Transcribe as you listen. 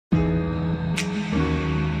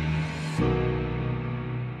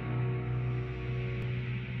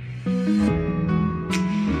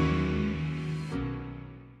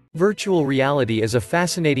Virtual reality is a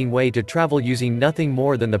fascinating way to travel using nothing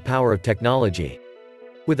more than the power of technology.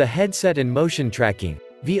 With a headset and motion tracking,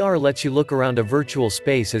 VR lets you look around a virtual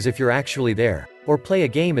space as if you're actually there, or play a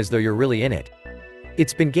game as though you're really in it.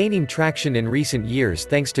 It's been gaining traction in recent years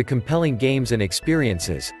thanks to compelling games and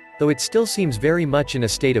experiences, though it still seems very much in a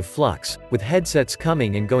state of flux, with headsets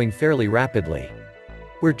coming and going fairly rapidly.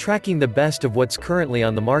 We're tracking the best of what's currently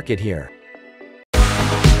on the market here.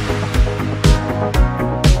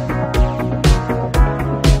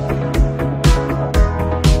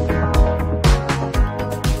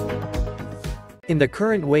 In the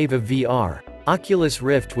current wave of VR, Oculus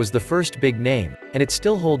Rift was the first big name, and it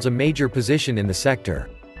still holds a major position in the sector.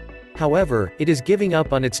 However, it is giving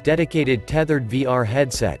up on its dedicated tethered VR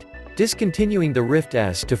headset, discontinuing the Rift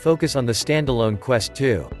S to focus on the standalone Quest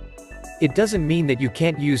 2. It doesn't mean that you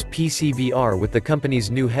can't use PCVR with the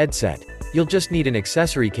company's new headset, you'll just need an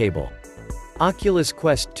accessory cable. Oculus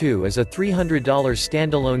Quest 2 is a $300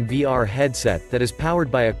 standalone VR headset that is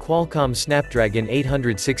powered by a Qualcomm Snapdragon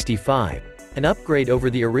 865. An upgrade over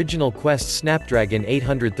the original Quest Snapdragon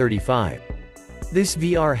 835. This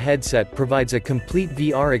VR headset provides a complete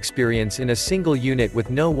VR experience in a single unit with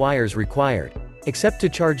no wires required, except to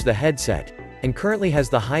charge the headset, and currently has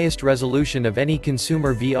the highest resolution of any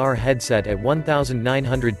consumer VR headset at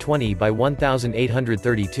 1920 by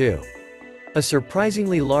 1832. A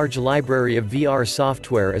surprisingly large library of VR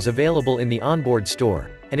software is available in the onboard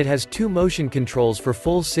store, and it has 2 motion controls for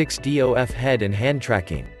full 6DoF head and hand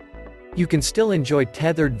tracking. You can still enjoy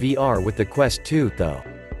tethered VR with the Quest 2, though.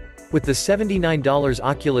 With the $79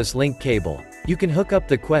 Oculus Link cable, you can hook up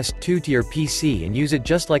the Quest 2 to your PC and use it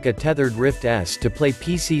just like a tethered Rift S to play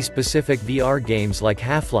PC-specific VR games like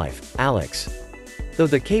Half-Life, Alyx. Though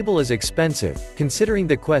the cable is expensive, considering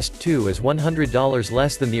the Quest 2 is $100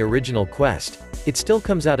 less than the original Quest, it still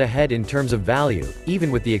comes out ahead in terms of value,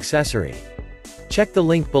 even with the accessory. Check the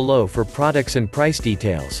link below for products and price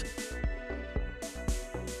details.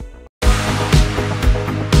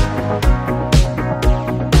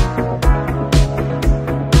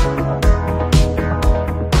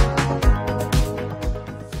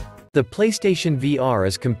 The PlayStation VR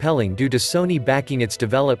is compelling due to Sony backing its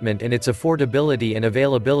development and its affordability and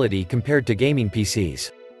availability compared to gaming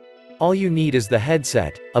PCs. All you need is the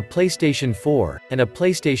headset, a PlayStation 4, and a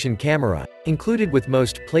PlayStation camera, included with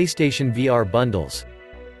most PlayStation VR bundles.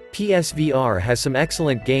 PSVR has some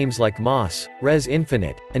excellent games like Moss, Res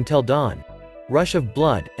Infinite, Until Dawn, Rush of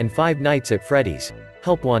Blood, and Five Nights at Freddy's,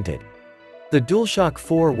 Help Wanted. The DualShock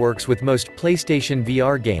 4 works with most PlayStation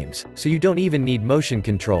VR games, so you don't even need motion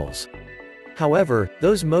controls. However,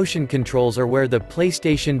 those motion controls are where the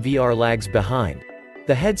PlayStation VR lags behind.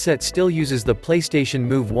 The headset still uses the PlayStation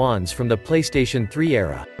Move wands from the PlayStation 3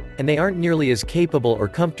 era, and they aren't nearly as capable or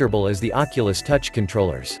comfortable as the Oculus Touch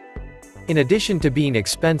controllers. In addition to being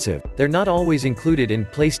expensive, they're not always included in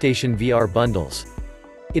PlayStation VR bundles.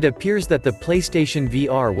 It appears that the PlayStation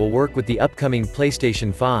VR will work with the upcoming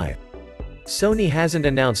PlayStation 5. Sony hasn't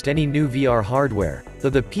announced any new VR hardware, though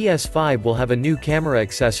the PS5 will have a new camera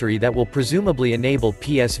accessory that will presumably enable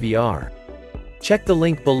PSVR. Check the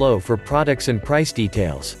link below for products and price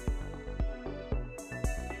details.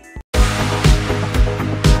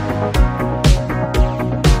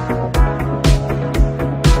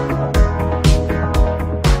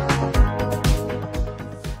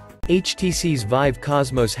 HTC's Vive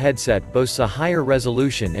Cosmos headset boasts a higher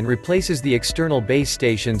resolution and replaces the external base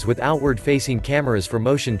stations with outward-facing cameras for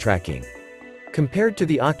motion tracking. Compared to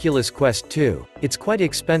the Oculus Quest 2, it's quite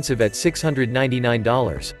expensive at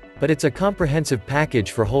 $699, but it's a comprehensive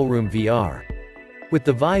package for whole-room VR. With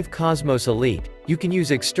the Vive Cosmos Elite, you can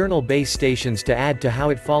use external base stations to add to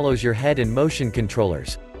how it follows your head and motion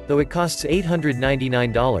controllers, though it costs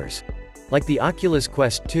 $899. Like the Oculus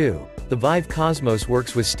Quest 2, the Vive Cosmos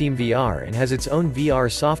works with SteamVR and has its own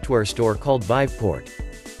VR software store called Viveport.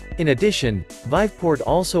 In addition, Viveport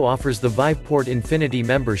also offers the Viveport Infinity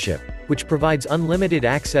membership, which provides unlimited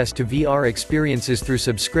access to VR experiences through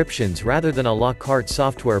subscriptions rather than à la carte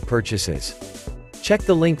software purchases. Check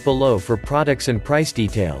the link below for products and price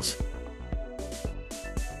details.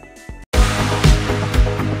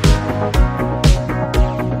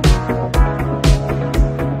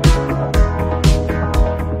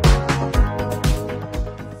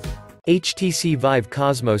 HTC Vive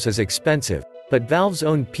Cosmos is expensive, but Valve's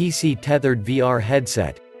own PC-tethered VR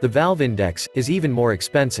headset, the Valve Index, is even more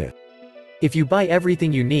expensive. If you buy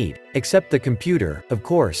everything you need, except the computer, of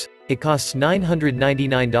course, it costs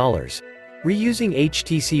 $999. Reusing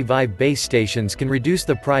HTC Vive base stations can reduce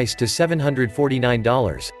the price to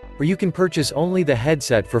 $749, or you can purchase only the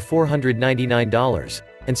headset for $499.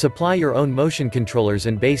 and supply your own motion controllers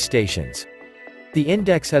and base stations. The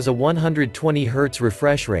Index has a 120 Hz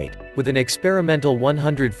refresh rate, with an experimental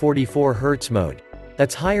 144 Hz mode.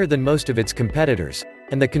 That's higher than most of its competitors,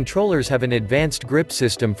 and the controllers have an advanced grip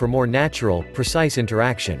system for more natural, precise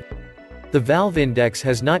interaction. The Valve Index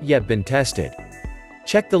has not yet been tested.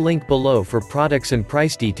 Check the link below for products and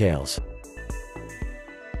price details.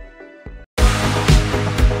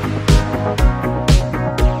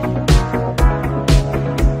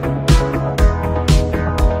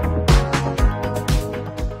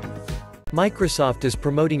 Microsoft is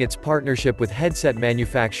promoting its partnership with headset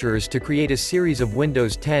manufacturers to create a series of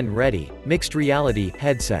Windows 10-ready, mixed reality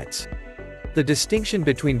headsets. The distinction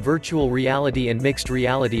between virtual reality and mixed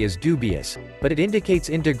reality is dubious, but it indicates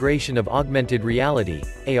integration of augmented reality,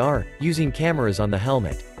 AR, using cameras on the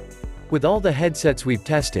helmet. With all the headsets we've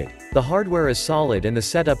tested, the hardware is solid and the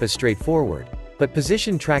setup is straightforward, but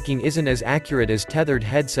position tracking isn't as accurate as tethered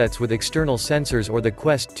headsets with external sensors or the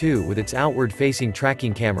Quest 2 with its outward-facing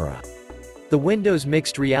tracking camera. The Windows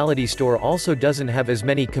Mixed Reality Store also doesn't have as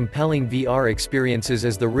many compelling VR experiences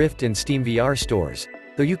as the Rift and Steam VR stores,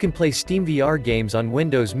 though you can play Steam VR games on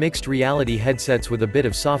Windows Mixed Reality headsets with a bit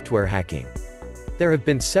of software hacking. There have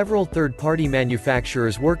been several third-party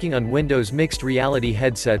manufacturers working on Windows Mixed Reality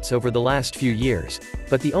headsets over the last few years,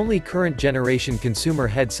 but the only current generation consumer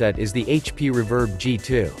headset is the HP Reverb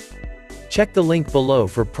G2. Check the link below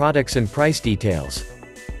for products and price details.